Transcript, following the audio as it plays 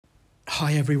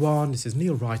Hi everyone, this is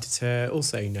Neel Raithatha,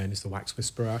 also known as the Wax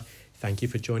Whisperer. Thank you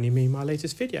for joining me in my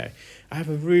latest video. I have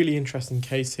a really interesting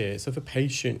case here. It's of a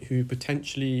patient who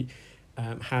potentially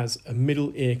has a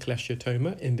middle ear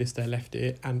cholesteatoma in their left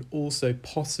ear, and also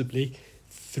possibly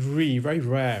 3 very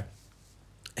rare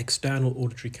external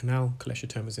auditory canal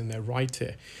cholesteatomas in their right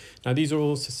ear. Now these are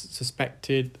all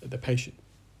suspected. The patient,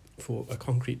 for a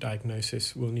concrete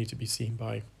diagnosis, will need to be seen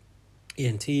by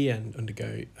ENT and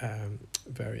undergo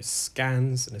various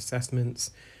scans and assessments.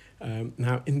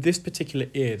 Now, in this particular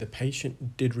ear, the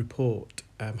patient did report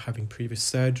having previous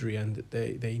surgery, and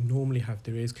they normally have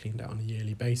their ears cleaned out on a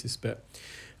yearly basis, but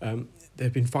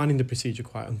they've been finding the procedure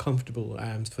quite uncomfortable.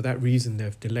 For that reason,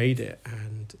 they've delayed it,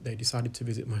 and they decided to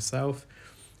visit myself.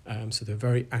 So they're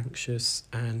very anxious,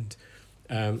 and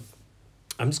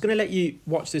I'm just going to let you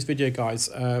watch this video, guys,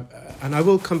 and I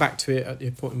will come back to it at the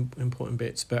important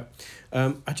bits, but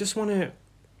I just want to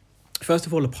first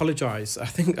of all apologise. I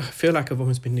feel like I've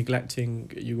almost been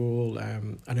neglecting you all,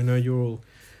 and I know you're all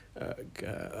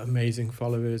amazing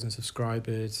followers and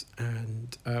subscribers,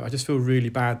 and I just feel really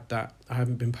bad that I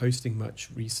haven't been posting much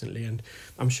recently, and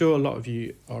I'm sure a lot of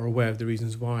you are aware of the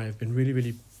reasons why. I've been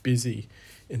really busy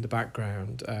in the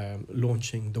background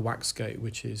launching the Waxscope,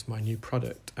 which is my new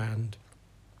product, and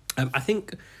I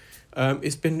think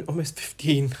it's been almost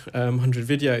 1,500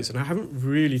 videos, and I haven't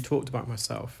really talked about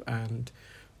myself, and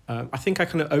I think I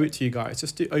kind of owe it to you guys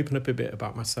just to open up a bit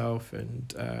about myself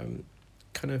and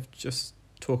kind of just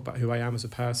talk about who I am as a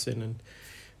person, and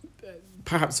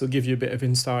perhaps it'll give you a bit of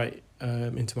insight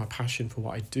into my passion for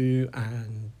what I do,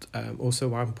 and also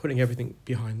why I'm putting everything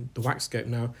behind the Waxscope.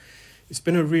 Now, it's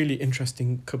been a really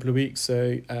interesting couple of weeks.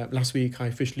 So last week I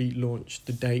officially launched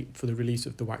the date for the release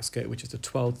of the Waxscope, which is the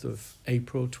 12th of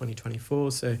April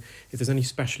 2024. So if there's any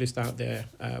specialist out there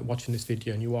watching this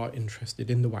video and you are interested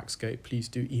in the Waxscope, please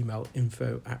do email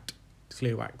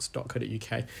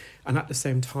info@clearwax.co.uk. And at the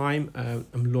same time,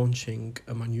 I'm launching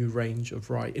my new range of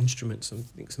Wright instruments. I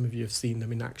think some of you have seen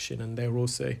them in action, and they're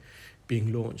also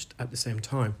being launched at the same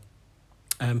time.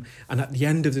 And at the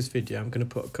end of this video, I'm going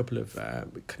to put a couple of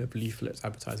kind of leaflets,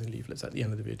 advertising leaflets at the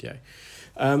end of the video.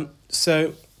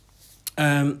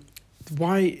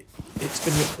 Why it's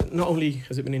been, not only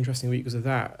has it been an interesting week because of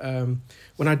that,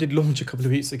 when I did launch a couple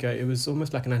of weeks ago, it was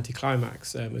almost like an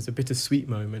anticlimax. It was a bittersweet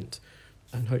moment,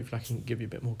 and hopefully I can give you a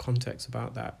bit more context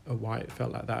about that, or why it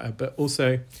felt like that. But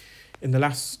also, in the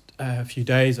last few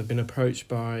days, I've been approached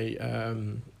by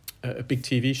a big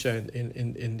TV show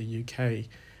in the UK.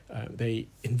 They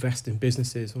invest in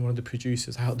businesses, and one of the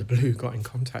producers out of the blue got in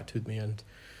contact with me and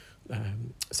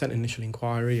sent an initial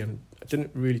inquiry, and I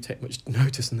didn't really take much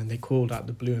notice, and then they called out of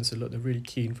the blue and said, look, they're really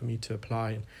keen for me to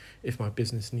apply, and if my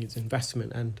business needs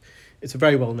investment. And it's a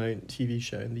very well-known TV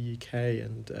show in the UK,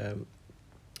 and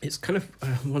it's kind of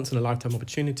once in a lifetime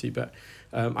opportunity, but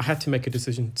I had to make a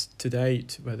decision today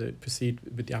to whether to proceed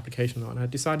with the application or not, and I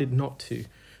decided not to.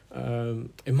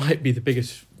 It might be the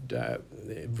biggest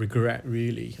regret,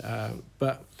 really,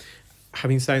 but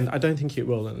having said that, I don't think it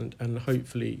will, and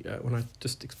hopefully when I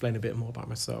just explain a bit more about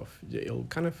myself, it'll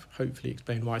kind of hopefully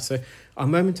explain why. So I'll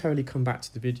momentarily come back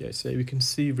to the video. So we can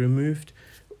see removed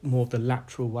more of the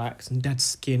lateral wax and dead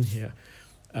skin here,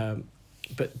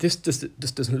 but this just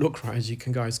doesn't look right, as you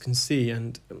guys can see.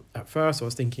 And at first I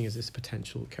was thinking, is this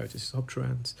potential keratosis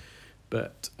obturans?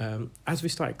 But as we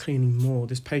started cleaning more,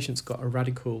 this patient's got a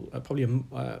radical, a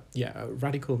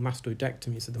radical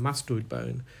mastoidectomy. So the mastoid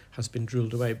bone has been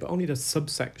drilled away, but only the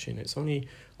subsection. It's only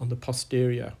on the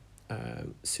posterior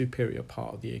superior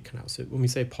part of the ear canal. So when we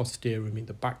say posterior, we mean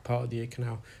the back part of the ear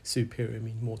canal. Superior, we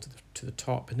mean more to the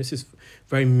top. And this is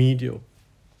very medial.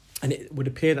 And it would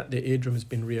appear that the eardrum has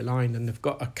been realigned, and they've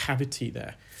got a cavity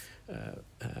there.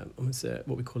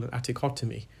 What we call an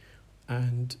atticotomy.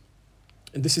 And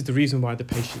this is the reason why the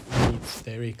patient needs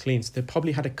their ear cleaned. So they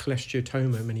probably had a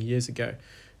cholesteatoma many years ago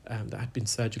that had been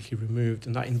surgically removed,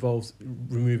 and that involves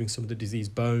removing some of the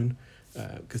diseased bone,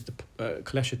 because the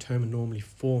cholesteatoma normally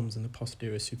forms in the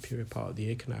posterior superior part of the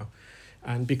ear canal.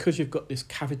 And because you've got this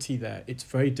cavity there, it's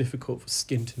very difficult for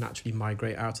skin to naturally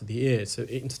migrate out of the ear. So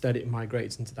instead it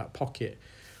migrates into that pocket.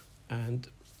 And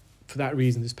for that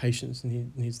reason, this patient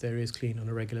needs their ears cleaned on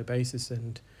a regular basis.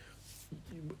 And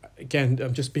again,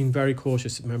 I'm just being very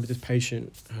cautious. Remember, this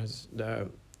patient has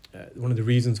one of the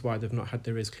reasons why they've not had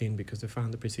their ears cleaned, because they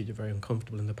found the procedure very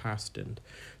uncomfortable in the past, and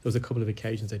there was a couple of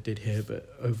occasions they did here, but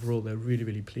overall they're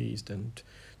really pleased, and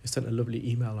they sent a lovely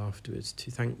email afterwards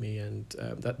to thank me, and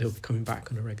that they'll be coming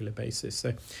back on a regular basis.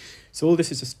 So all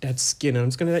this is just dead skin, and I'm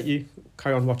just going to let you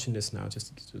carry on watching this now,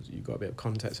 just so you've got a bit of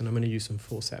context, and I'm going to use some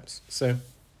forceps. So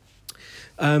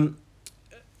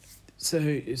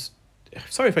it's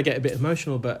sorry if I get a bit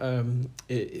emotional, but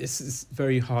it's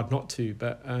very hard not to.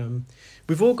 But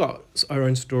we've all got our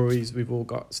own stories. We've all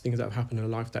got things that have happened in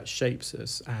our life that shapes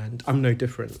us, and I'm no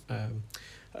different.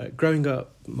 Growing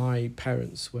up, my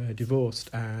parents were divorced,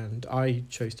 and I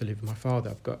chose to live with my father.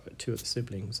 I've got two other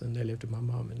siblings, and they lived with my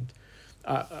mum. And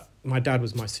my dad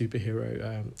was my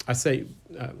superhero. I say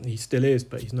he still is,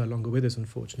 but he's no longer with us,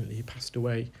 unfortunately. He passed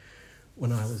away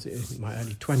when I was in my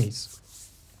early 20s.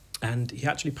 And he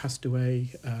actually passed away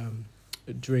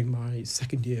during my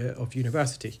second year of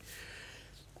university.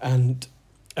 And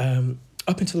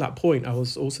up until that point, I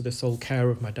was also the sole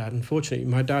carer of my dad. Unfortunately,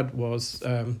 my dad was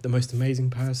the most amazing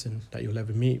person that you'll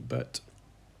ever meet, but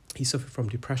he suffered from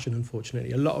depression,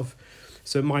 unfortunately.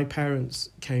 So my parents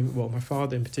my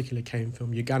father in particular came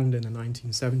from Uganda in the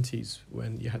 1970s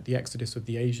when you had the exodus of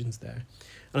the Asians there.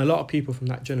 And a lot of people from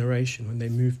that generation, when they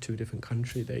moved to a different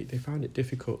country, they found it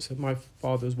difficult. So my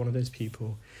father was one of those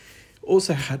people.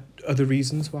 Also had other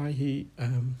reasons why he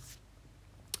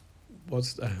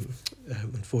was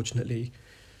unfortunately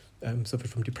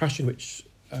suffered from depression, which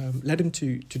led him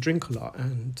to drink a lot.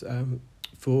 And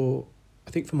for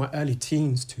my early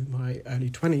teens to my early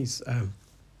 20s,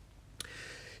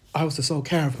 I was the sole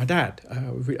carer of my dad.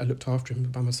 I looked after him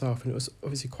by myself, and it was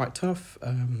obviously quite tough.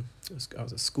 I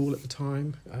was at school at the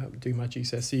time, doing my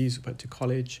GCSEs, went to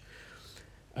college.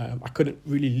 I couldn't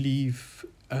really leave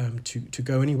to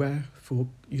go anywhere for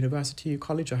university or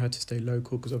college. I had to stay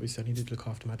local because obviously I needed to look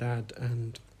after my dad.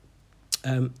 And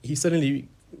he suddenly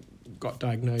got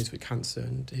diagnosed with cancer,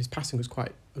 and his passing was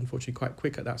unfortunately quite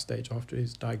quick at that stage after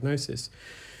his diagnosis.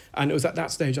 And it was at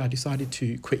that stage I decided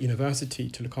to quit university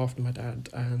to look after my dad.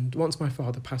 And once my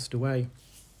father passed away,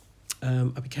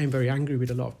 I became very angry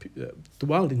with a lot of the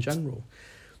world in general.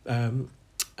 I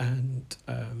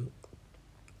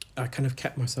kind of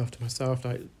kept myself to myself.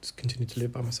 I just continued to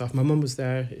live by myself. My mum was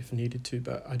there if I needed to,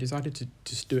 but I decided to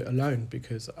just do it alone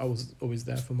because I was always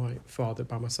there for my father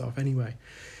by myself anyway.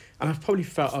 And I probably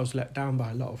felt I was let down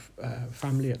by a lot of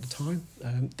family at the time.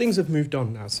 Things have moved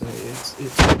on now, so it's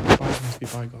bygones be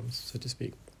bygones, so to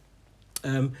speak.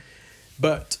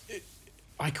 But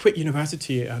I quit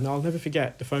university, and I'll never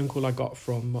forget the phone call I got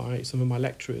from some of my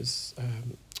lecturers.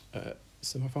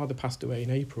 So my father passed away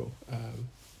in April,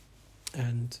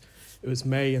 and it was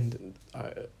May, and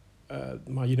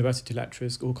my university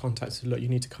lecturers all contacted, look, you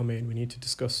need to come in, we need to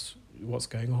discuss what's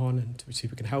going on and see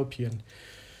if we can help you. And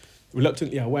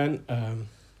reluctantly I went. I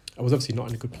was obviously not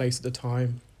in a good place at the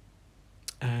time,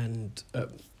 and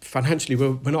financially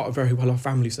we're not a very well-off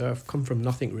family, so I've come from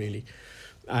nothing really.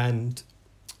 And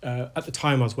at the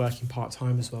time I was working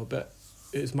part-time as well, but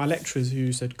it was my lecturers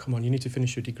who said, come on, you need to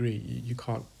finish your degree, you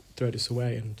can't throw this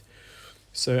away. And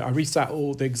so I resat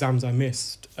all the exams I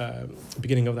missed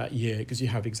beginning of that year, because you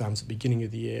have exams at the beginning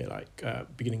of the year, like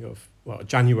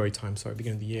January time,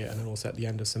 beginning of the year, and then also at the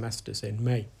end of semester, say in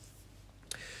May.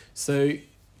 So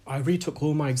I retook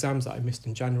all my exams that I missed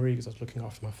in January because I was looking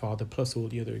after my father, plus all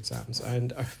the other exams,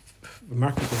 and I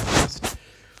remarkably passed.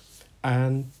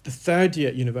 And the third year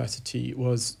at university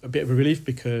was a bit of a relief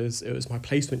because it was my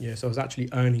placement year, so I was actually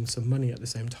earning some money at the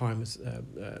same time as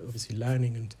obviously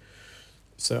learning. And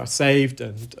so I saved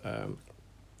and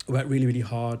worked really, really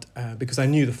hard because I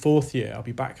knew the fourth year I'll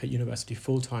be back at university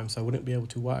full-time, so I wouldn't be able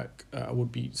to work. I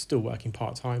would be still working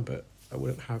part-time, but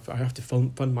I have to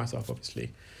fund myself,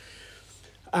 obviously.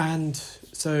 And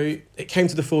so it came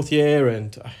to the fourth year,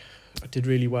 and I did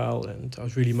really well, and I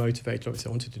was really motivated. Obviously,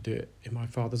 I wanted to do it in my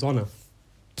father's honour.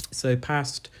 So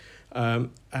passed,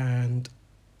 and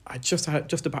I just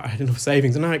about had enough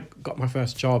savings, and I got my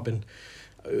first job. And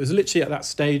it was literally at that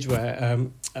stage where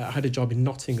I had a job in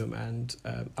Nottingham, and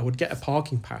I would get a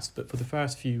parking pass, but for the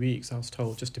first few weeks I was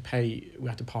told just to pay, we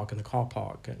had to park in the car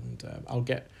park, and I'll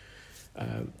get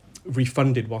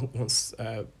refunded once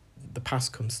the pass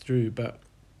comes through. But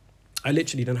I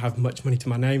literally don't have much money to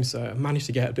my name, so I managed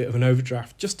to get a bit of an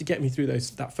overdraft just to get me through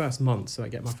that first month, so I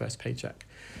get my first paycheck.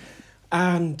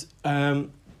 And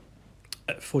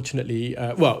fortunately,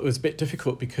 it was a bit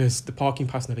difficult because the parking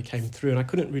pass never came through, and I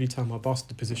couldn't really tell my boss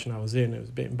the position I was in. It was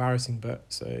a bit embarrassing, but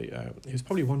so he was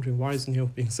probably wondering, why is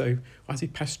he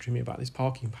pestering me about this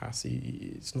parking pass?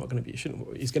 It's not going to be,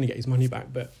 he's going to get his money back,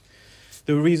 but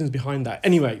there were reasons behind that.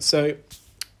 Anyway, so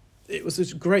it was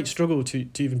a great struggle to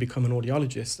even become an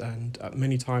audiologist, and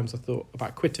many times I thought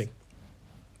about quitting.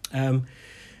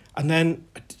 And then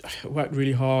I worked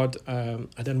really hard.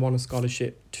 I then won a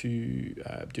scholarship to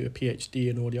do a PhD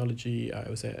in audiology. It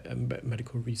was a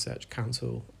Medical Research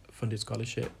Council funded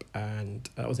scholarship, and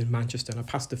that was in Manchester, and I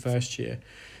passed the first year.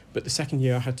 But the second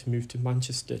year I had to move to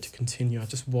Manchester to continue. I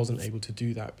just wasn't able to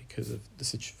do that because of the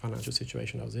financial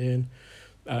situation I was in.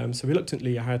 So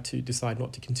reluctantly, I had to decide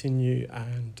not to continue,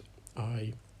 and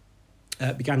I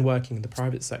began working in the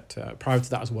private sector. Prior to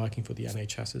that, I was working for the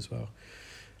NHS as well.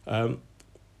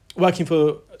 Working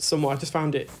for someone, I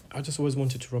just always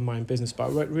wanted to run my own business, but I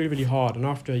worked really, really hard. And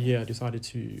after a year, I decided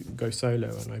to go solo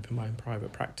and open my own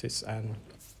private practice. And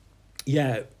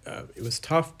yeah, it was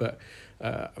tough, but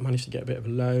I managed to get a bit of a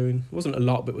loan. It wasn't a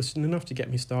lot, but it was enough to get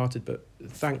me started. But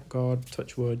thank God,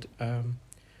 touch wood,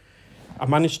 I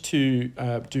managed to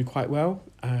do quite well,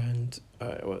 and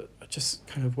I just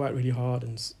kind of worked really hard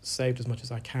and saved as much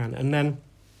as I can. And then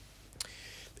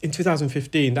in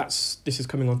 2015, this is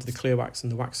coming on to the clear wax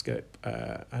and the wax scope,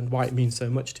 and why it means so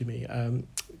much to me.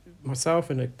 Myself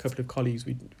and a couple of colleagues,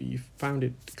 we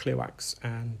founded clear wax,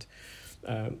 and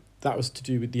that was to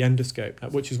do with the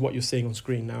endoscope, which is what you're seeing on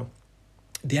screen now.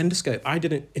 The endoscope, I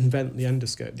didn't invent the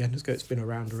endoscope. The endoscope's been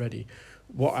around already.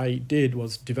 What I did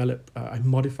was I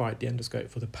modified the endoscope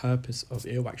for the purpose of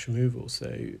earwax removal.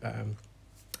 So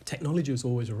technology was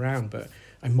always around, but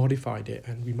I modified it,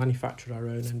 and we manufactured our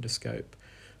own endoscope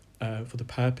for the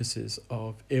purposes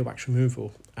of earwax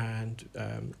removal. And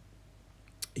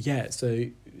so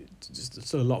just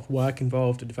still a lot of work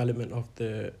involved, the development of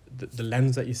the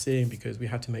lens that you're seeing, because we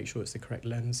had to make sure it's the correct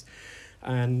lens.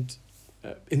 And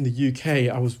in the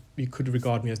UK, you could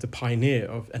regard me as the pioneer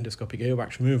of endoscopic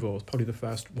earwax removal. I was probably the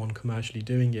first one commercially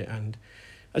doing it, and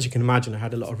as you can imagine, I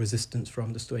had a lot of resistance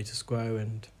from the status quo.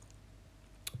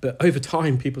 But over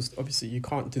time, obviously you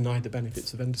can't deny the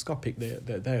benefits of endoscopic.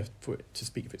 They're there for it to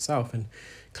speak for itself, and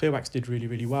clear wax did really,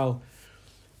 really well.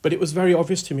 But it was very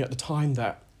obvious to me at the time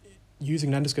that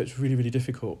using an endoscope is really, really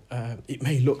difficult. It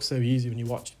may look so easy when you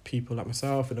watch people like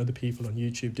myself and other people on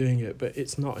YouTube doing it, but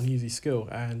it's not an easy skill,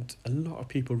 and a lot of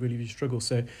people really, really struggle.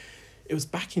 So it was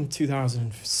back in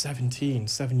 2017,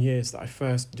 7 years, that I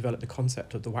first developed the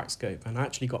concept of the wax scope, and I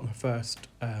actually got my first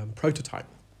prototype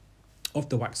of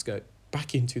the wax scope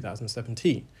back in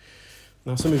 2017.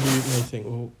 Now, some of you may think,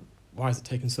 well, why has it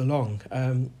taken so long?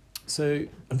 So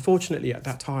unfortunately, at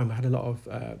that time, I had a lot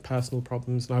of personal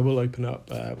problems, and I will open up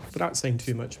without saying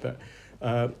too much, but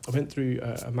I went through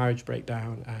a marriage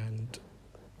breakdown, and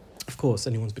of course,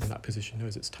 anyone's been in that position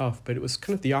knows it's tough, but it was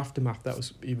kind of the aftermath that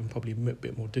was even probably a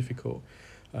bit more difficult.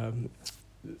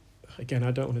 Again,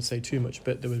 I don't want to say too much,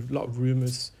 but there were a lot of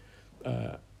rumours,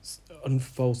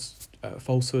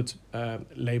 falsehoods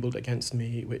labelled against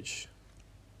me, which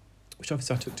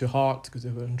obviously I took to heart because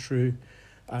they were untrue,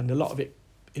 and a lot of it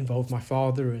involved my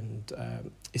father, and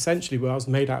essentially where I was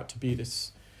made out to be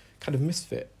this kind of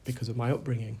misfit because of my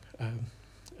upbringing,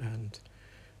 and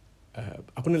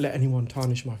I wouldn't let anyone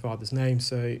tarnish my father's name.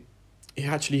 So it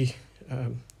actually,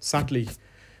 sadly,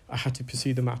 I had to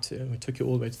pursue the matter, and we took it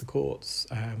all the way to the courts.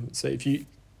 So if you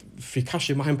cast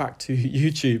your mind back to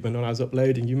YouTube and when I was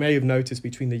uploading, you may have noticed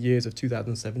between the years of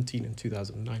 2017 and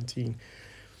 2019,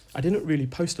 I didn't really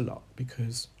post a lot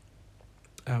because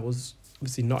I was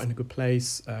obviously not in a good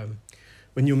place.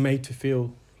 When you're made to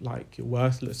feel like you're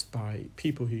worthless by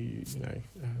people who,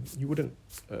 you wouldn't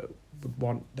would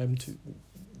want them to,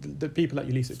 the people that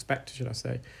you least expect, should I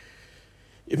say,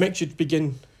 it makes you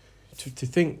begin to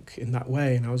think in that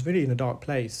way. And I was really in a dark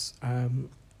place. And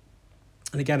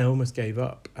again, I almost gave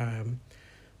up.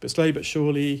 But slowly but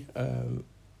surely,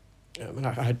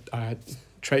 I had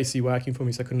Tracy working for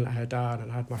me, so I couldn't let her down,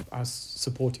 and I was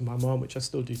supporting my mom, which I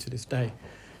still do to this day.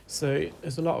 So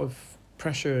there's a lot of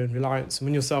pressure and reliance, and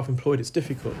when you're self-employed, it's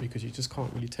difficult because you just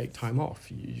can't really take time off.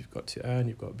 You've got to earn,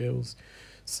 you've got bills.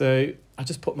 So I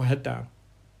just put my head down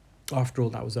after all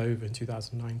that was over in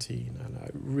 2019, and I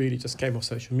really just came off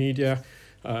social media.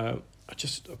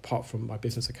 Apart from my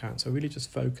business account, so I really just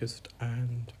focused,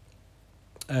 and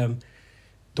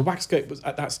the wax scope was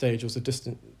at that stage was a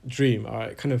distant dream.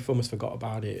 I kind of almost forgot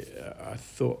about it. I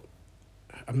thought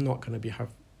I'm not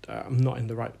in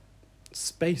the right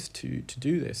space to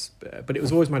do this, but it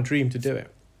was always my dream to do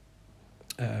it,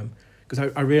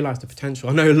 because I realised the potential.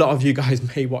 I know a lot of you guys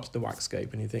may watch the wax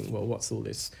scope and you think, well, what's all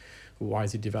this? Why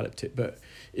has he developed it? But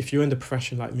if you're in the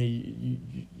profession like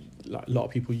me, like a lot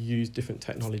of people use different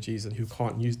technologies and who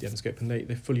can't use the endoscope, and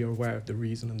they fully are aware of the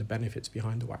reason and the benefits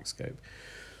behind the wax scope.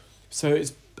 So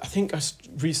I think I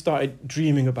restarted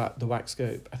dreaming about the wax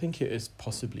scope. I think it is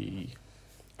possibly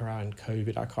around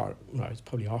COVID. It's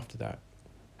probably after that.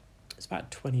 It's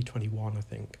about 2021, I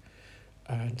think.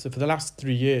 And so for the last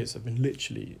 3 years, I've been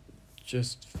literally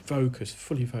just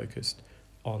fully focused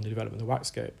on the development of the wax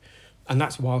scope. And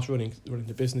that's whilst running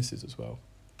the businesses as well.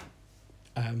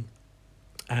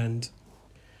 And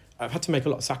I've had to make a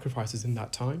lot of sacrifices in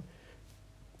that time,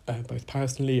 both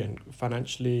personally and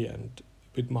financially, and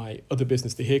with my other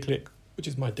business, the Hair Clinic, which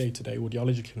is my day-to-day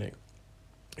audiology clinic.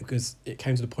 because it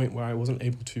came to the point where I wasn't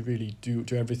able to really do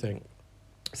everything.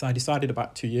 So I decided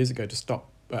about 2 years ago to stop.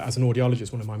 As an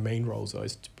audiologist, one of my main roles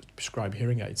is to prescribe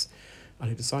hearing aids, and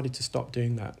I decided to stop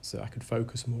doing that so I could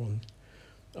focus more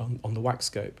on the wax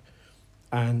scope.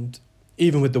 And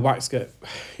even with the wax scope,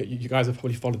 you guys have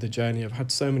probably followed the journey. I've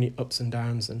had so many ups and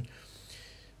downs, and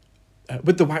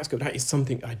with the wax scope, that is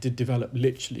something I did develop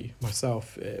literally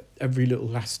myself. Every little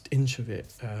last inch of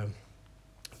it,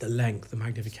 the length, the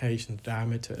magnification, the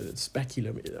diameter, the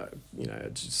speculum. I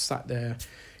just sat there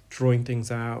drawing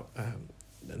things out.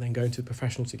 And then going to a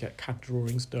professional to get CAD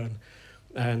drawings done.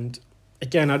 And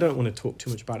again, I don't want to talk too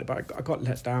much about it, but I got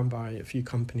let down by a few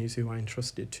companies who I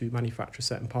entrusted to manufacture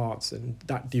certain parts, and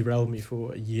that derailed me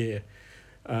for a year.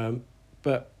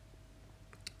 But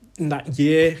in that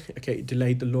year, okay, it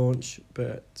delayed the launch,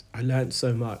 but I learned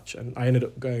so much, and I ended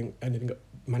up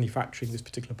manufacturing this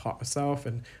particular part myself,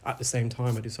 and at the same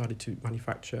time I decided to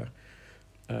manufacture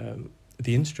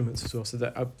the instruments as well, so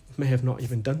that I may have not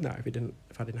even done that if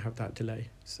I didn't have that delay.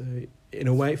 So in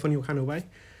a way, funny kind of way,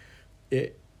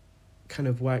 it kind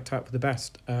of worked out for the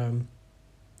best.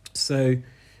 So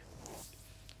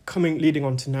leading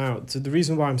on to now, so the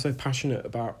reason why I'm so passionate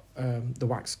about the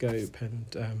wax scope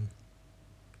and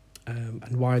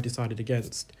why I decided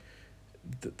against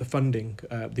the funding,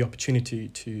 the opportunity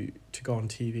to go on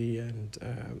TV and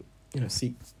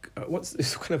seek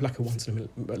it's kind of like a once in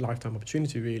a lifetime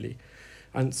opportunity, really.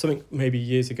 And something maybe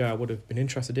years ago I would have been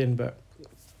interested in, but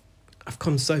I've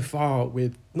come so far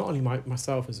with not only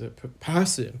myself as a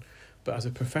person, but as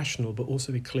a professional, but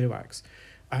also with Clearwax.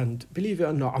 And believe it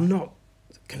or not, I'm not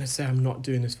going to say I'm not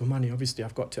doing this for money. Obviously,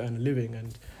 I've got to earn a living,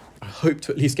 and I hope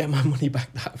to at least get my money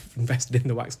back that I've invested in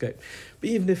the wax scope. But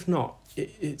even if not,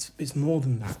 it's more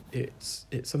than that. It's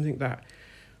something that,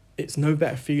 it's no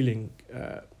better feeling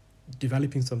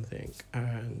developing something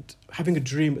and having a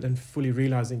dream, but then fully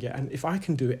realizing it. And if I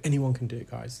can do it, anyone can do it,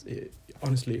 guys.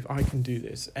 Honestly, if I can do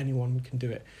this, anyone can do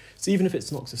it. So even if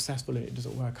it's not successful and it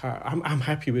doesn't work out, I'm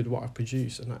happy with what I've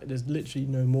produced, and there's literally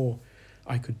no more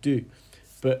I could do.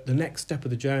 But the next step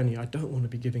of the journey, I don't want to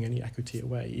be giving any equity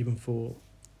away, even for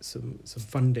some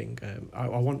funding. I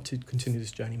want to continue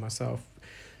this journey myself.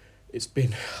 It's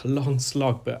been a long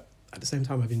slog, but at the same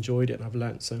time I've enjoyed it and I've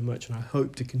learned so much, and I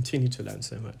hope to continue to learn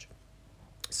so much.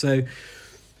 So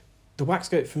the wax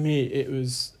scope for me, it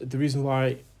was the reason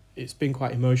why it's been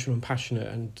quite emotional and passionate,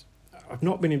 and I've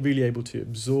not been really able to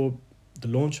absorb the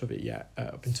launch of it yet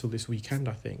up until this weekend,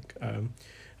 I think. And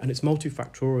it's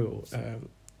multifactorial.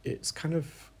 It's kind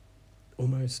of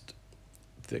almost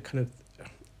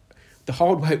the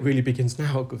hard work really begins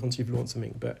now once you've launched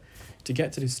something. But to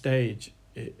get to this stage,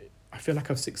 I feel like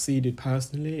I've succeeded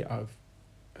personally. I've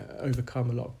overcome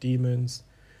a lot of demons.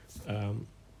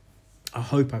 I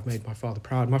hope I've made my father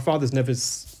proud. My father's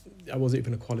I wasn't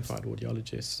even a qualified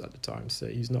audiologist at the time, so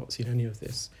he's not seen any of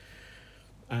this.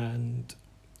 And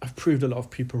I've proved a lot of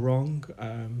people wrong.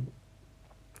 And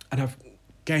I've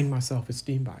gained my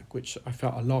self-esteem back, which I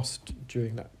felt I lost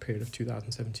during that period of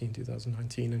 2017,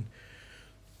 2019. And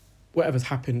whatever's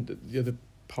happened, the other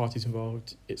parties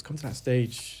involved, it's come to that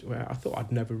stage where I thought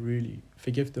I'd never really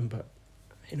forgive them, but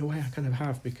in a way I kind of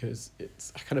have, because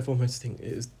I kind of almost think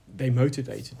they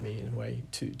motivated me in a way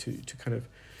to kind of,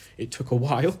 it took a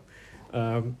while,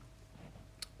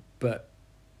 but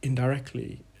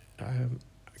indirectly I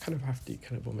kind of have to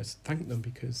kind of almost thank them,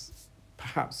 because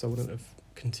perhaps I wouldn't have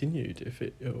continued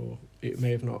or it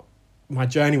may have not, my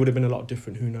journey would have been a lot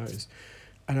different, who knows.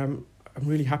 And I'm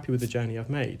really happy with the journey I've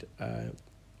made.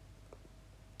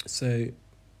 So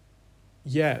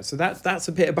that's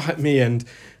a bit about me, and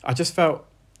I just felt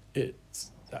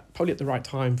it's probably at the right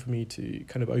time for me to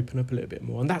kind of open up a little bit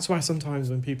more. And that's why sometimes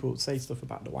when people say stuff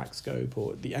about the wax scope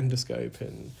or the endoscope,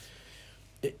 and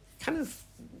it kind of,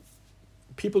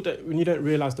 when you don't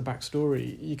realise the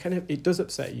backstory, it does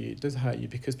upset you, it does hurt you,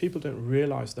 because people don't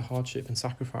realise the hardship and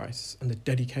sacrifice and the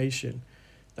dedication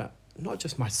that not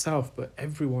just myself, but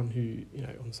everyone who,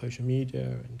 on social media,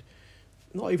 and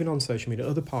not even on social media,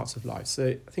 other parts of life. So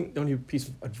I think the only piece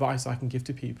of advice I can give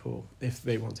to people, if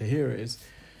they want to hear it, is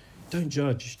don't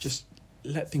judge, just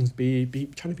let things be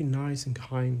trying to be nice and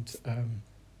kind,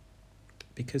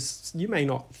 because you may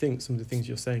not think some of the things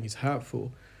you're saying is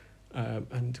hurtful,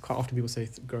 and quite often people say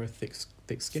grow a thick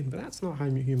skin, but that's not how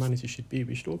humanity should be.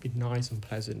 We should all be nice and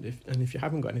pleasant, if you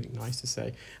haven't got anything nice to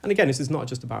say. And again, this is not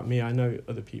just about me. I know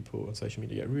other people on social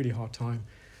media get a really hard time.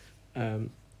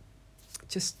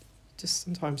 Just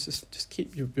sometimes just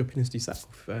keep your opinions to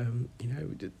yourself. A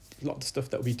lot of the stuff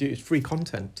that we do is free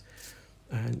content,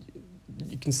 and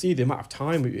you can see the amount of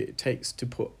time it takes to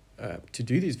put to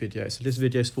do these videos. So this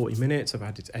video is 40 minutes. I've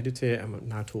had to edit it. I'm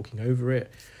now talking over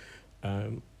it.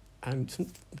 And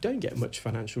don't get much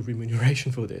financial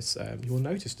remuneration for this. You will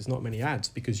notice there's not many ads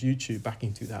because YouTube back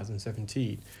in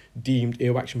 2017 deemed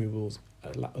earwax removals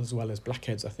as well as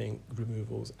blackheads, I think,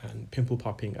 removals and pimple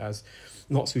popping as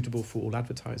not suitable for all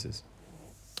advertisers.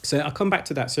 So I'll come back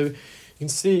to that. So you can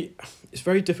see it's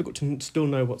very difficult to still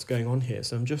know what's going on here.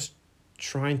 So I'm just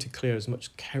trying to clear as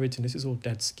much keratin. This is all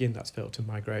dead skin that's failed to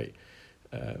migrate.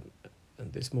 And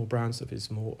this more brown stuff is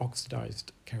more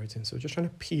oxidized keratin. So we're just trying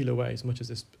to peel away as much as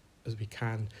this as we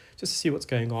can just to see what's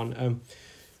going on.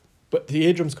 But the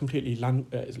eardrum's completely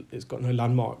it's got no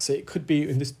landmarks. So it could be,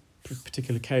 in this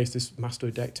particular case, this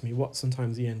mastoidectomy, what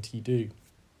sometimes ENT do,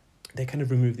 they kind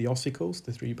of remove the ossicles,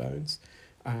 the 3 bones,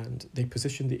 and they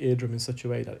position the eardrum in such a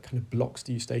way that it kind of blocks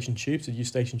the eustachian tube. So the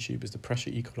eustachian tube is the pressure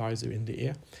equalizer in the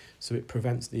ear. So it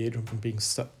prevents the eardrum from being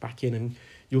sucked back in. And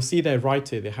you'll see there right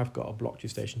here, they have got a blocked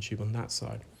eustachian tube on that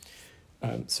side.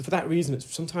 So for that reason,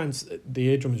 it's sometimes the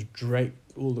eardrum is draped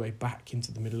all the way back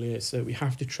into the middle ear. So we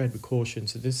have to tread with caution.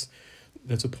 So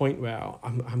there's a point where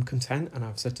I'm content, and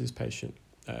I've said to this patient,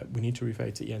 we need to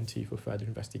refer to ENT for further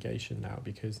investigation now,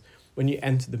 because when you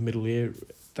enter the middle ear,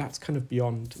 that's kind of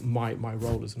beyond my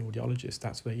role as an audiologist.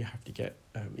 That's where you have to get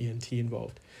ENT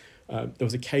involved. There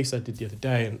was a case I did the other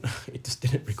day, and it just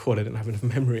didn't record. I didn't have enough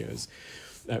memory.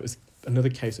 It was another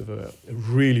case of a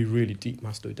really, really deep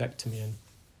mastoidectomy, and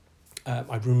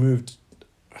I'd removed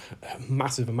a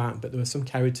massive amount, but there was some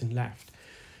keratin left,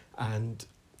 and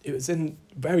it was in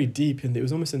very deep, and it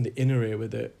was almost in the inner ear where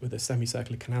the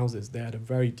semicircular canals is. They had a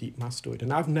very deep mastoid,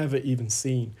 and I've never even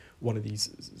seen one of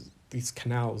these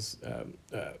canals.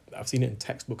 I've seen it in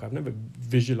textbook. I've never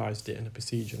visualized it in a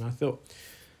procedure, and I thought,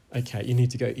 okay, you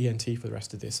need to go ENT for the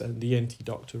rest of this. And the ENT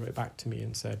doctor wrote back to me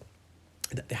and said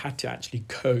that they had to actually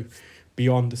go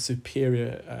beyond the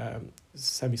superior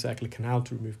semicircular canal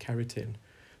to remove keratin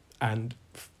and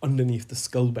underneath the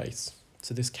skull base.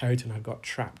 So this keratin had got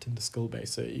trapped in the skull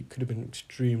base, so it could have been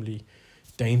extremely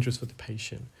dangerous for the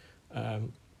patient.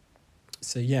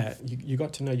 So yeah, you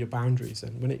got to know your boundaries,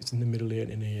 and when it's in the middle ear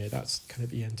and inner ear, that's kind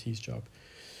of ENT's job.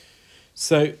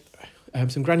 So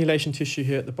some granulation tissue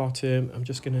here at the bottom. I'm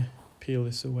just going to peel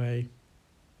this away.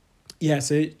 Yeah,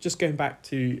 so just going back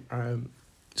to the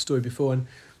story before, and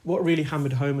what really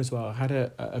hammered home as well, I had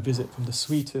a visit from the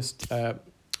sweetest,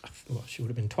 well, she would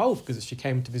have been 12 because she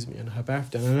came to visit me on her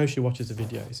birthday, and I know she watches the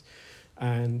videos,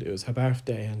 and it was her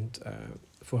birthday, and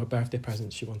for her birthday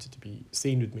present she wanted to be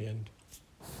seen with me, and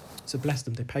so bless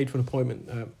them, they paid for an appointment.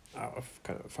 I've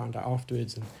kind of found out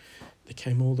afterwards, and they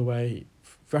came all the way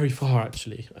very far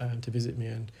actually to visit me.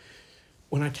 And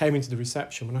when I came into the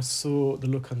reception, when I saw the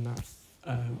look on that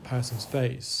person's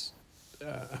face,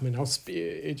 I mean,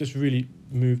 it just really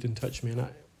moved and touched me, and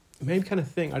it made me kind of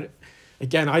think.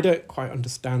 Again, I don't quite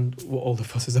understand what all the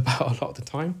fuss is about a lot of the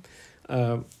time.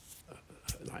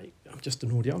 Like, I'm just an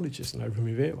audiologist and I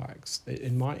remove earwax.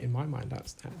 In my mind,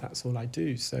 that's all I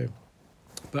do. So,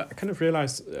 but I kind of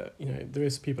realised, you know, there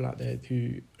is people out there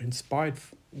who are inspired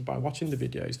by watching the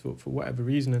videos for whatever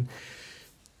reason.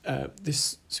 And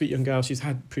this sweet young girl, she's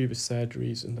had previous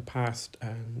surgeries in the past,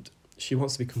 and she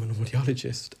wants to become an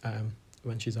audiologist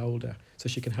when she's older, so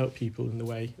she can help people in the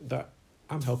way that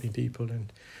I'm helping people.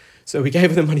 And so we gave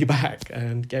her the money back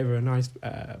and gave her a nice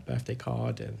birthday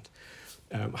card,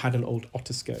 and had an old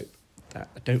otoscope that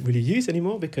I don't really use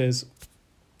anymore because,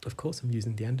 of course, I'm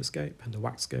using the endoscope and the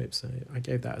wax scope. So I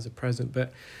gave that as a present.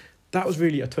 But that was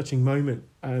really a touching moment.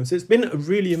 So it's been a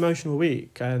really emotional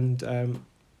week, and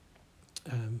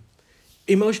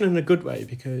emotional in a good way,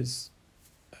 because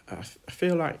I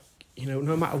feel like, you know,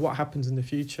 no matter what happens in the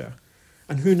future,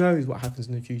 and who knows what happens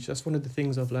in the future, that's one of the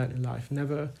things I've learned in life.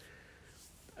 Never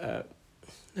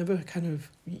kind of,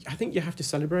 I think you have to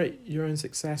celebrate your own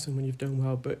success and when you've done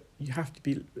well, but you have to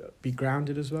be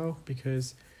grounded as well,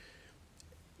 because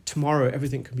tomorrow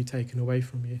everything can be taken away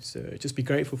from you. So just be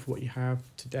grateful for what you have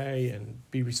today and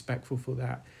be respectful for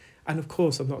that. And of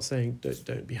course, I'm not saying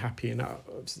don't be happy, and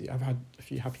obviously I've had a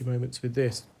few happy moments with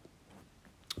this,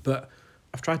 but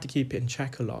I've tried to keep it in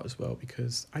check a lot as well,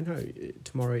 because I know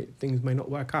tomorrow things may not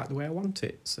work out the way I want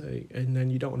it. So, and then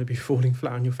you don't want to be falling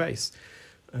flat on your face.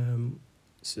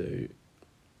 So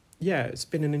yeah, it's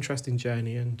been an interesting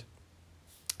journey, and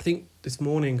I think this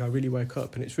morning I really woke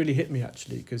up and it's really hit me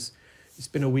actually, because it's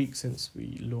been a week since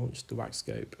we launched the wax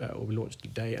scope, or we launched the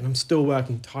day, and I'm still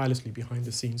working tirelessly behind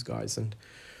the scenes, guys, and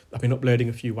I've been uploading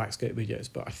a few wax scope videos,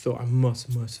 but I thought I must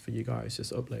for you guys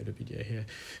just upload a video here.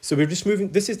 So we're just moving,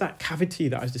 this is that cavity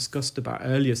that I discussed about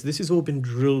earlier, so this has all been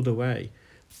drilled away,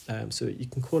 so you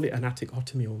can call it an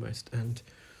atticotomy almost, and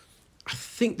I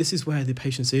think this is where the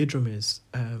patient's eardrum is,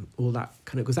 all that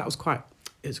kind of, because that was quite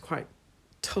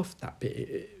tough, that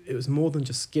bit. It was more than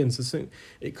just skin. So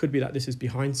it could be that this is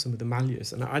behind some of the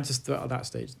malleus. And I just thought at that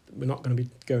stage, we're not going to be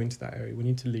going to that area. We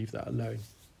need to leave that alone.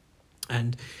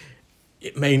 And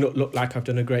it may not look like I've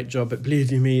done a great job, but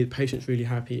believe you me, the patient's really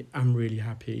happy. I'm really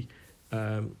happy.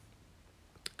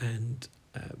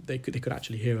 They could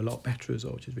actually hear a lot better as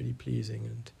well, which is really pleasing.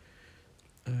 And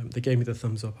they gave me the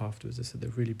thumbs up afterwards. They said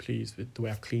they're really pleased with the way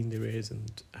I've cleaned their ears,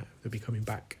 and they'll be coming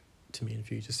back to me in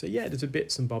future to say, yeah, there's a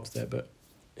bits and bobs there, but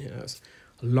it's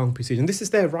a long procedure. And this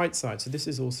is their right side, so this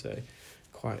is also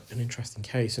quite an interesting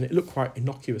case. And it looked quite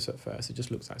innocuous at first. It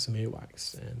just looks like some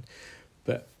earwax.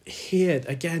 But here,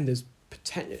 again, there's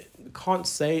potential. Can't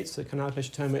say it's a canal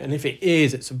cholesteatoma, and if it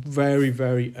is, it's a very,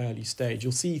 very early stage.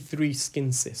 You'll see 3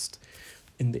 skin cysts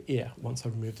in the ear once I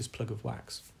remove this plug of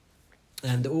wax.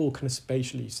 And they're all kind of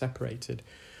spatially separated.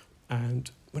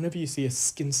 And whenever you see a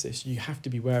skin cyst, you have to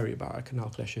be wary about a canal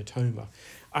cholesteatoma.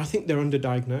 I think they're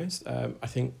underdiagnosed. I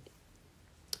think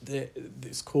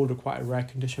it's called quite a rare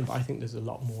condition, but I think there's a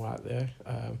lot more out there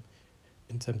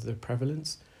in terms of the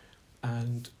prevalence.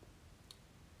 And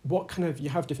you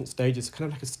have different stages. Kind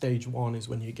of like a stage 1 is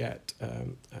when you get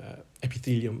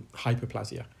epithelium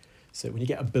hyperplasia. So when you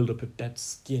get a buildup of dead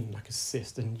skin, like a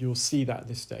cyst, and you'll see that at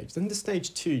this stage. Then the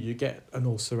stage 2, you get an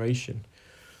ulceration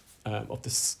of the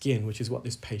skin, which is what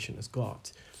this patient has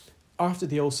got. After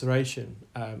the ulceration,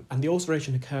 and the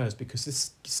ulceration occurs because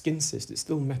this skin cyst is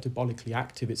still metabolically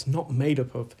active. It's not made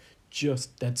up of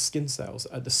just dead skin cells.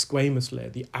 The squamous layer,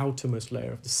 the outermost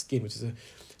layer of the skin, which is a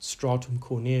stratum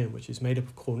corneum, which is made up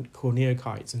of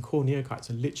corneocytes, and corneocytes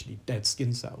are literally dead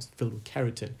skin cells filled with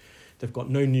keratin. They've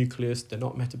got no nucleus, they're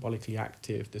not metabolically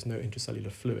active, there's no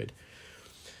intracellular fluid.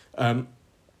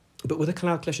 But with a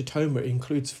canal cholesteatoma, it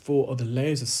includes 4 other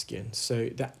layers of skin. So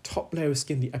that top layer of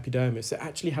skin, the epidermis, it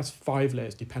actually has 5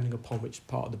 layers depending upon which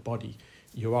part of the body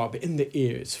you are. But in the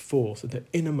ear, it's 4. So the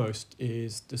innermost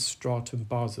is the stratum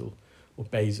basal or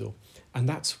basal. And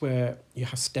that's where you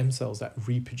have stem cells that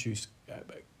reproduce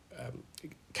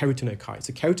keratinocytes.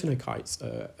 So keratinocytes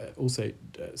are also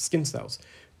skin cells,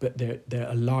 but they're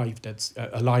alive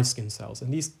skin cells.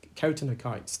 And these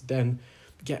keratinocytes then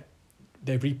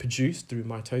they reproduce through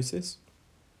mitosis,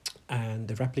 and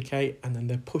they replicate, and then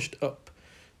they're pushed up.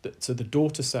 So the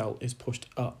daughter cell is pushed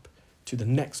up to the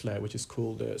next layer, which is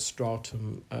called the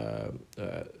stratum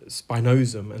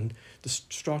spinosum. And the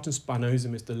stratum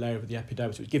spinosum is the layer of the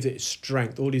epidermis, which gives it its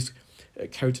strength. All these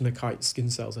keratinocyte skin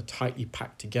cells are tightly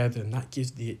packed together, and that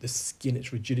gives the skin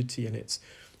its rigidity and its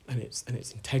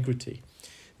integrity.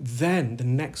 Then the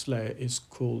next layer is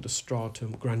called the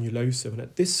stratum granulosum, and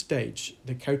at this stage,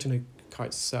 the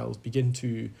keratinocyte cells begin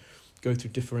to go through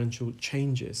differential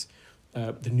changes.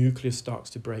 The nucleus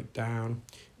starts to break down.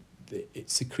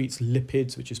 It secretes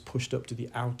lipids, which is pushed up to the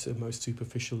outermost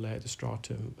superficial layer, the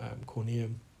stratum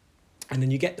corneum. And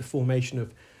then you get the formation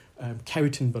of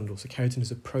keratin bundles. So keratin is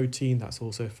a protein that's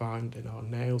also found in our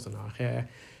nails and our hair.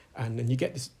 And then you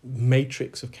get this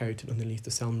matrix of keratin underneath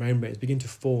the cell membranes begin to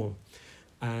form.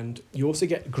 And you also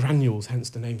get granules,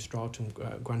 hence the name stratum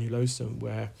granulosum,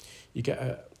 where you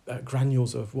get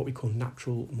granules of what we call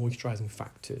natural moisturizing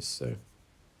factors. So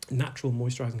natural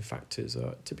moisturizing factors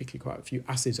are typically quite a few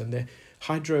acids, and they're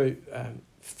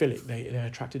hydrophilic.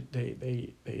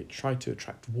 They try to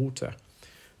attract water.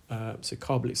 So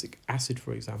carboxylic acid,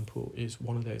 for example, is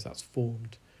one of those that's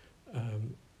formed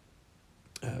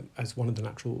as one of the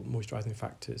natural moisturizing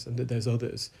factors, and there's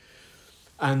others.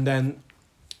 And then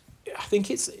I think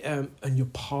it's on your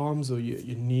palms or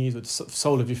your knees or the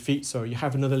sole of your feet, so you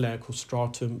have another layer called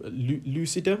stratum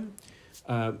lucidum,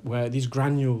 where these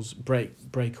granules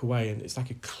break away, and it's like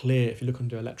a clear, if you look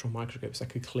under an electron microscope, it's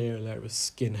like a clear layer of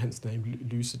skin, hence the name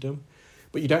lucidum.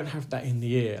 But you don't have that in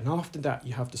the ear. And after that,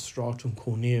 you have the stratum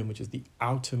corneum, which is the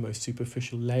outermost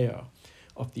superficial layer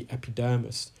of the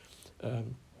epidermis, the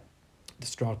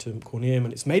stratum corneum,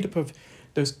 and it's made up of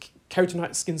those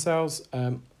keratinite skin cells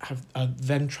are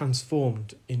then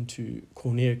transformed into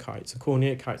corneocytes. And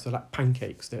corneocytes are like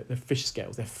pancakes. They're fish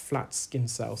scales. They're flat skin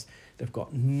cells. They've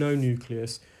got no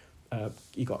nucleus.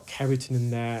 You've got keratin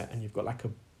in there, and you've got like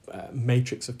a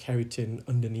matrix of keratin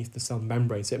underneath the cell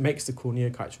membrane. So it makes the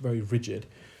corneocytes very rigid,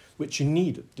 which you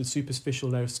need. The superficial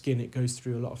layer of skin, it goes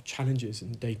through a lot of challenges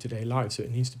in day-to-day life, so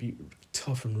it needs to be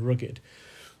tough and rugged.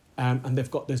 And they've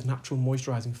got those natural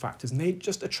moisturizing factors, and they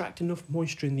just attract enough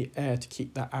moisture in the air to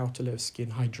keep that outer layer of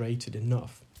skin hydrated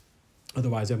enough.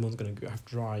 Otherwise, everyone's going to have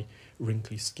dry,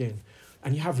 wrinkly skin.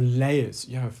 And you have layers.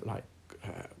 You have like,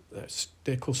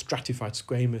 they're called stratified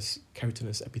squamous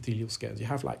keratinous epithelial scales. You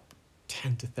have like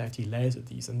 10 to 30 layers of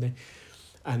these, and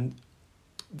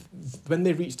when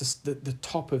they reach the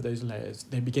top of those layers,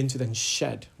 they begin to then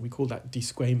shed. We call that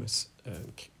desquamous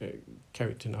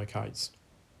keratinocytes.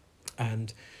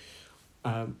 And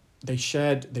they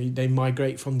shed, they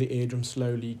migrate from the eardrum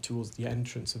slowly towards the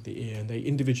entrance of the ear, and they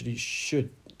individually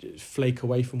should flake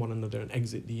away from one another and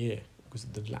exit the ear because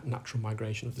of the natural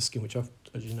migration of the skin, which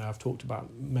I've talked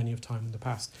about many of time in the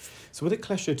past. So with a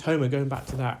cholesteatoma, going back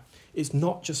to that, it's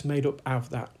not just made up out of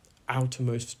that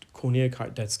outermost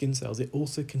corneocyte dead skin cells, it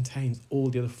also contains all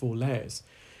the other 4 layers,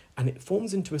 and it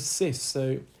forms into a cyst.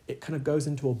 So it kind of goes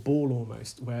into a ball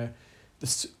almost, where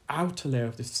the outer layer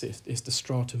of this cyst is the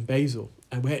stratum basal,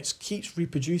 and where it keeps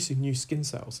reproducing new skin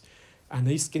cells, and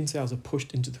these skin cells are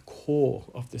pushed into the core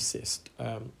of the cyst,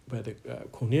 where the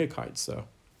corneocytes are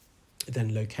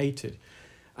then located.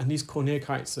 And these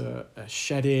corneocytes are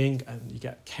shedding, and you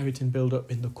get keratin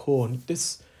buildup in the core, and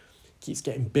this keeps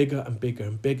getting bigger and bigger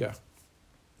and bigger.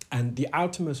 And the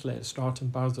outermost layer, stratum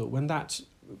basal, when that's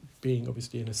being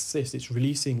obviously in a cyst, it's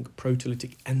releasing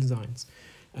proteolytic enzymes.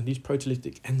 And these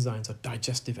proteolytic enzymes are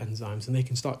digestive enzymes, and they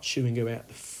can start chewing away at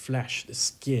the flesh, the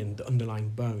skin, the underlying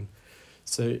bone.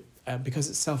 So because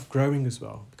it's self-growing as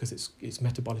well, because it's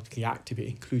metabolically active, it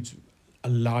includes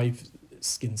alive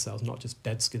skin cells, not just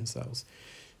dead skin cells.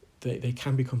 They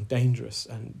can become dangerous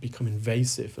and become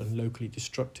invasive and locally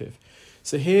destructive.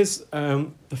 So here's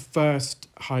the first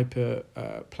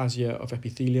hyperplasia of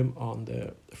epithelium on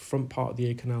the front part of the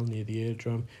ear canal near the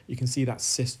eardrum. You can see that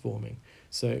cyst forming.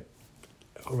 So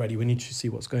already we need to see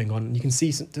what's going on. And you can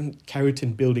see some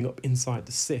keratin building up inside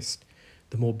the cyst,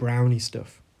 the more browny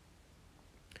stuff.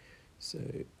 So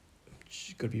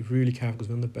you've got to be really careful because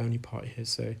we're on the bony part here.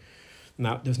 So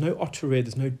now there's no otorrhea,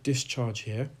 there's no discharge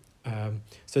here.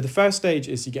 So the first stage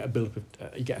is you get a build-up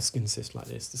of, you get a skin cyst like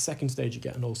this. The second stage you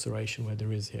get an ulceration where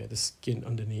there is here, the skin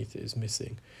underneath is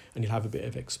missing, and you'll have a bit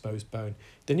of exposed bone.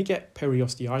 Then you get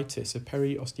periosteitis. So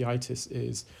periosteitis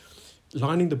is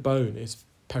lining the bone is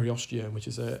periosteum, which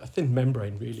is a thin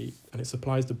membrane really, and it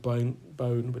supplies the bone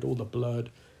with all the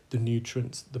blood, the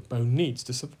nutrients the bone needs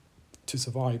to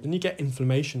survive. Then you get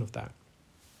inflammation of that,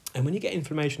 and when you get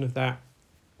inflammation of that,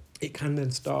 it can then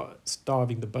start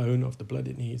starving the bone of the blood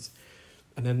it needs,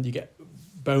 and then you get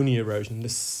bony erosion. The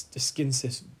skin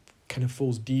cyst kind of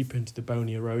falls deeper into the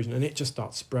bony erosion, and it just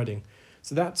starts spreading.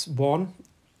 So that's one.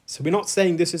 So we're not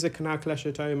saying this is a canal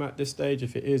cholesteatoma at this stage.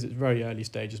 If it is, it's very early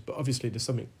stages, but obviously there's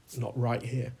something not right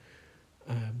here.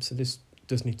 So this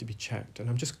does need to be checked, and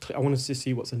I wanted to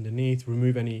see what's underneath,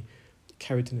 remove any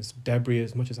keratinous debris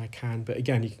as much as I can. But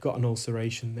again, you've got an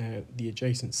ulceration there. The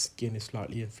adjacent skin is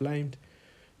slightly inflamed.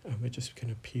 And we're just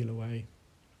going to peel away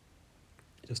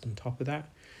just on top of that.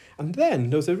 And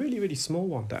then there was a really, really small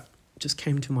one that just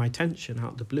came to my attention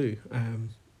out of the blue.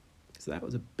 So that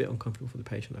was a bit uncomfortable for the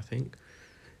patient, I think.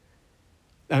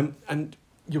 And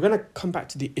you're going to come back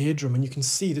to the eardrum, and you can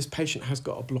see this patient has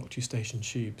got a blocked eustachian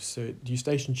tube. So the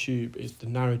eustachian tube is the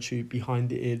narrow tube behind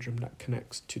the eardrum that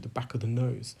connects to the back of the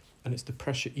nose, and it's the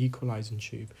pressure equalizing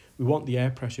tube. We want the air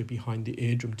pressure behind the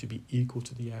eardrum to be equal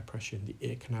to the air pressure in the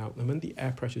ear canal. And when the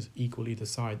air pressure is equal either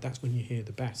side, that's when you hear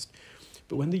the best.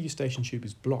 But when the eustachian tube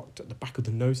is blocked at the back of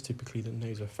the nose, typically the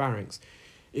nasopharynx,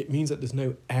 it means that there's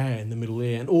no air in the middle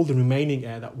ear, and all the remaining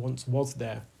air that once was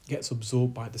there gets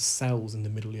absorbed by the cells in the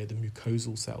middle ear, the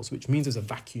mucosal cells, which means there's a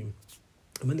vacuum.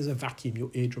 And when there's a vacuum,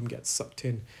 your eardrum gets sucked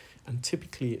in, and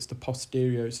typically it's the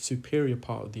posterior superior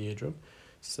part of the eardrum.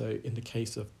 So in the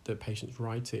case of the patient's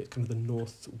right ear, it's kind of the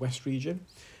northwest region,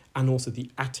 and also the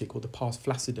attic or the pars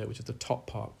flaccida, which is the top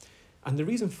part. And the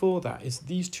reason for that is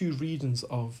these two regions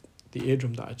of the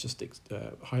eardrum that I just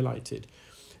highlighted,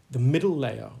 the middle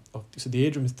layer of, so the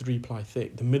eardrum is 3-ply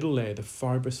thick, the middle layer, the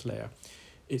fibrous layer,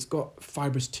 it's got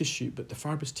fibrous tissue, but the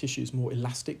fibrous tissue is more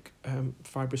elastic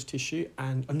fibrous tissue,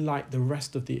 and unlike the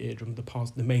rest of the eardrum,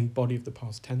 the main body of the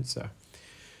pars tensor,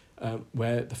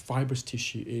 where the fibrous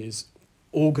tissue is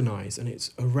organized and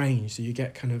it's arranged, so you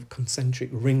get kind of concentric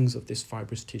rings of this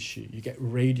fibrous tissue, you get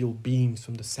radial beams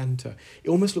from the center. It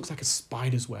almost looks like a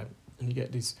spider's web, and you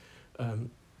get this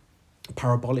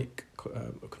parabolic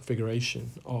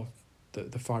configuration of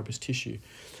the fibrous tissue,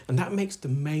 and that makes the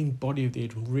main body of the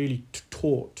eardrum really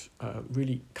taut,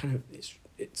 really kind of,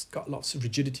 it's got lots of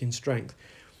rigidity and strength.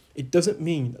 It doesn't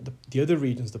mean that the other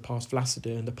regions, the pars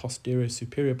flaccida and the posterior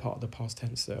superior part of the pars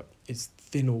tensor, is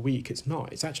thin or weak. It's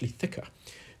not. It's actually thicker.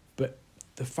 But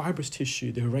the fibrous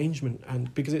tissue, the arrangement,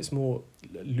 and because it's more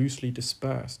loosely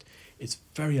dispersed, it's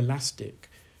very elastic.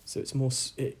 So it's more.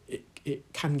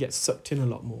 It can get sucked in a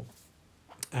lot more.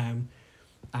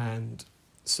 And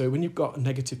So when you've got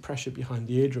negative pressure behind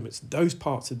the eardrum, it's those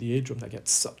parts of the eardrum that get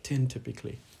sucked in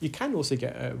typically. You can also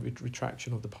get a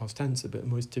retraction of the pars tensor, but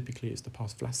most typically it's the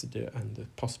pars flaccida and the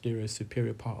posterior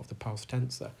superior part of the pars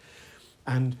tensor.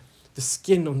 And the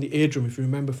skin on the eardrum, if you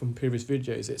remember from previous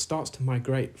videos, it starts to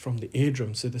migrate from the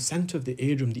eardrum. So the center of the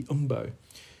eardrum, the umbo,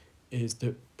 is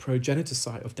the progenitor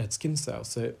site of dead skin cells.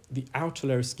 So the outer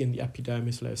layer of skin, the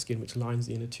epidermis layer of skin, which lines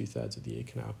the inner 2/3 of the ear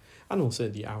canal, and also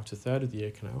the outer third of the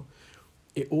ear canal,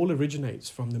 it all originates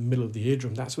from the middle of the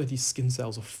eardrum. That's where these skin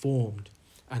cells are formed.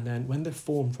 And then when they're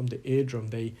formed from the eardrum,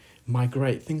 they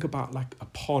migrate. Think about like a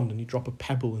pond, and you drop a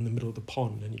pebble in the middle of the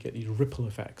pond and you get these ripple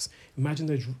effects. Imagine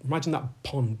that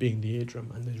pond being the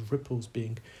eardrum and those ripples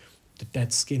being the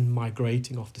dead skin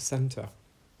migrating off the center.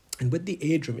 And with the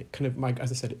eardrum, it kind of,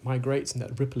 as I said, it migrates in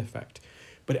that ripple effect.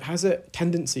 But it has a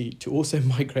tendency to also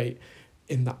migrate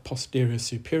in that posterior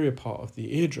superior part of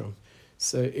the eardrum.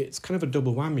 So it's kind of a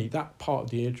double whammy. That part of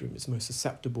the eardrum is most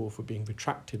susceptible for being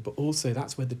retracted, but also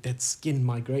that's where the dead skin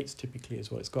migrates typically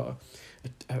as well. It's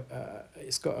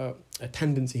got a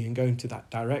tendency in going to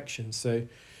that direction. So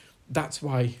that's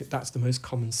why that's the most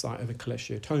common site of a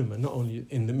cholesteatoma, not only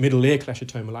in the middle ear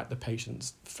cholesteatoma like the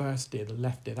patient's first ear, the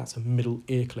left ear, that's a middle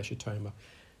ear cholesteatoma.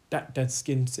 That dead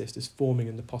skin cyst is forming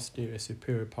in the posterior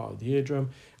superior part of the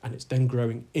eardrum, and it's then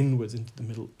growing inwards into the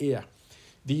middle ear.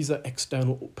 These are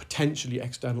potentially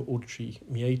external auditory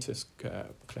meatus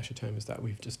cholesteatomas that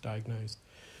we've just diagnosed.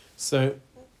 So,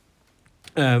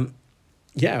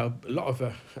 yeah, a lot of,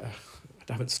 I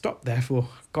haven't stopped there for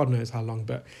God knows how long,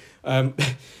 but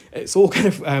it's all kind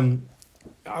of,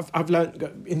 I've learned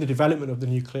in the development of the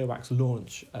new earwax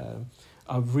launch,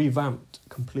 I've revamped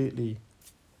completely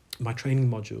my training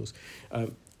modules.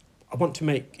 I want to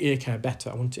make ear care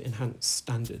better. I want to enhance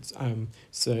standards.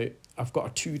 So I've got a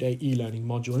 2-day e-learning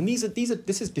module, and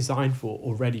this is designed for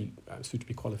already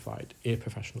suitably qualified ear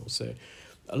professionals. So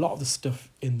a lot of the stuff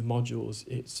in the modules,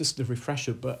 it's just a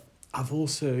refresher, but I've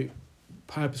also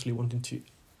purposely wanted to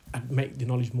make the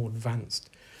knowledge more advanced.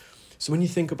 So when you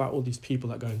think about all these people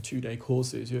that go on 2-day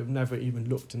courses who have never even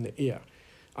looked in the ear,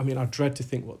 I mean, I dread to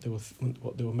think what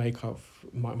they will make of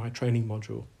my training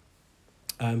module.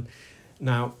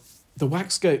 Now, the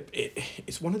wax scope,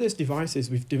 it's one of those devices,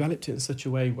 we've developed it in such a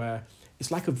way where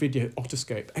it's like a video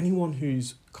otoscope. Anyone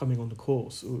who's coming on the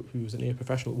course or who's an ear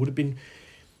professional would have been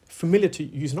familiar to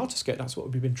use an otoscope. That's what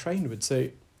we've been trained with. So,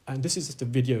 and this is just a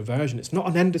video version. It's not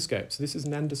an endoscope. So this is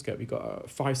an endoscope. We've got a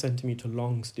 5 centimetre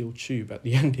long steel tube at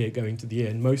the end here going to the ear.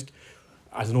 And most,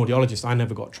 as an audiologist, I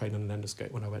never got trained on an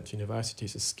endoscope when I went to university.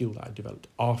 It's a skill that I developed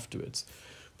afterwards.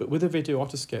 But with a video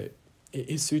otoscope, it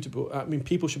is suitable. I mean,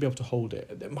 people should be able to hold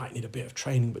it. They might need a bit of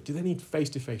training, but do they need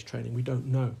face-to-face training? We don't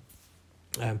know.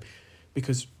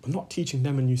 Because I'm not teaching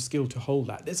them a new skill to hold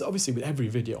that. There's obviously, with every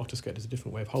video otoscope, there's a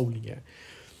different way of holding it.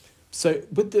 So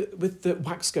with the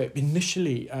wax scope,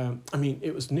 initially, I mean,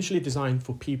 it was initially designed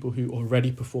for people who are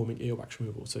already performing earwax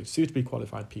removal, so suitably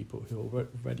qualified people who are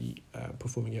already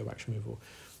performing earwax removal.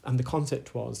 And the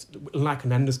concept was, like an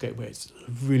endoscope where it's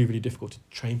really, really difficult to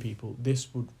train people,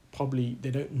 this would probably, they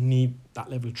don't need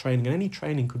that level of training, and any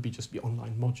training could be just be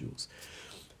online modules.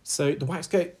 So the wax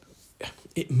scope,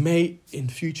 it may in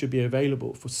future be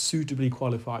available for suitably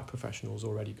qualified professionals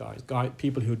already,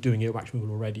 people who are doing earwax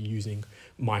removal already using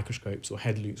microscopes or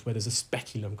head loops where there's a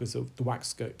speculum, because the wax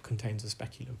scope contains a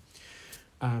speculum.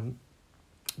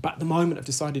 But at the moment I've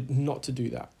decided not to do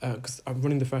that because I'm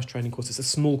running the first training course. It's a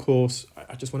small course.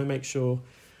 I just want to make sure,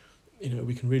 you know,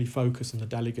 we can really focus on the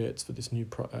delegates for this new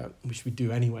which we do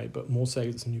anyway, but more so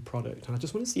it's a new product, and I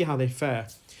just want to see how they fare.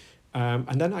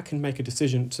 And then I can make a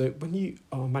decision. So when you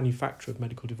are a manufacturer of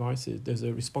medical devices, there's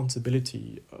a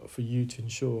responsibility for you to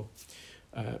ensure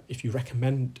if you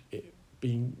recommend it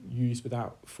being used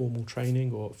without formal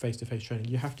training or face-to-face training,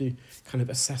 you have to kind of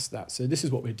assess that. So this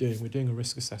is what we're doing. We're doing a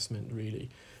risk assessment, really.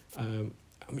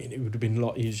 I mean, it would have been a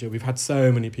lot easier. We've had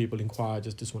so many people inquire,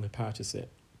 just want to purchase it.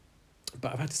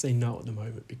 But I've had to say no at the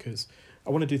moment because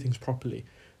I want to do things properly.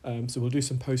 So we'll do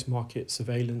some post-market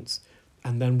surveillance,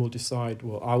 and then we'll decide,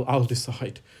 well, I'll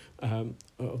decide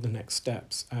of the next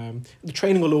steps. The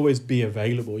training will always be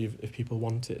available if people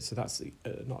want it, so that's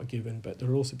not a given, but there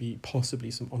will also be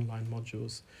possibly some online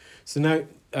modules. So now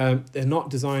they're not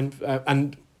designed,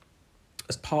 and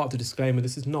as part of the disclaimer,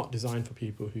 this is not designed for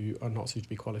people who are not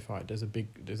suitably qualified. There's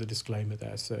a disclaimer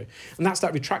there. So, and that's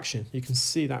that retraction. You can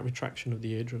see that retraction of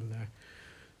the eardrum there.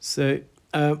 So,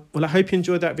 well, I hope you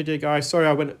enjoyed that video, guys. Sorry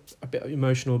I went a bit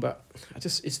emotional, but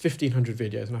it's 1,500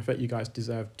 videos, and I felt you guys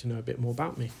deserve to know a bit more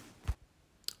about me.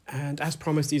 And as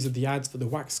promised, these are the ads for the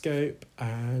wax scope,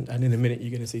 and in a minute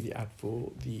you're going to see the ad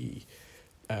for the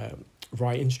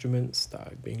right instruments that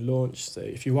are being launched. So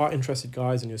if you are interested,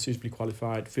 guys, and you're suitably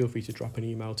qualified, feel free to drop an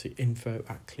email to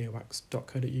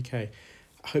info@clearwax.co.uk.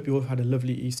 I hope you all have had a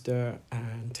lovely Easter,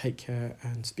 and take care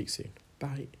and speak soon.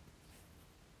 Bye.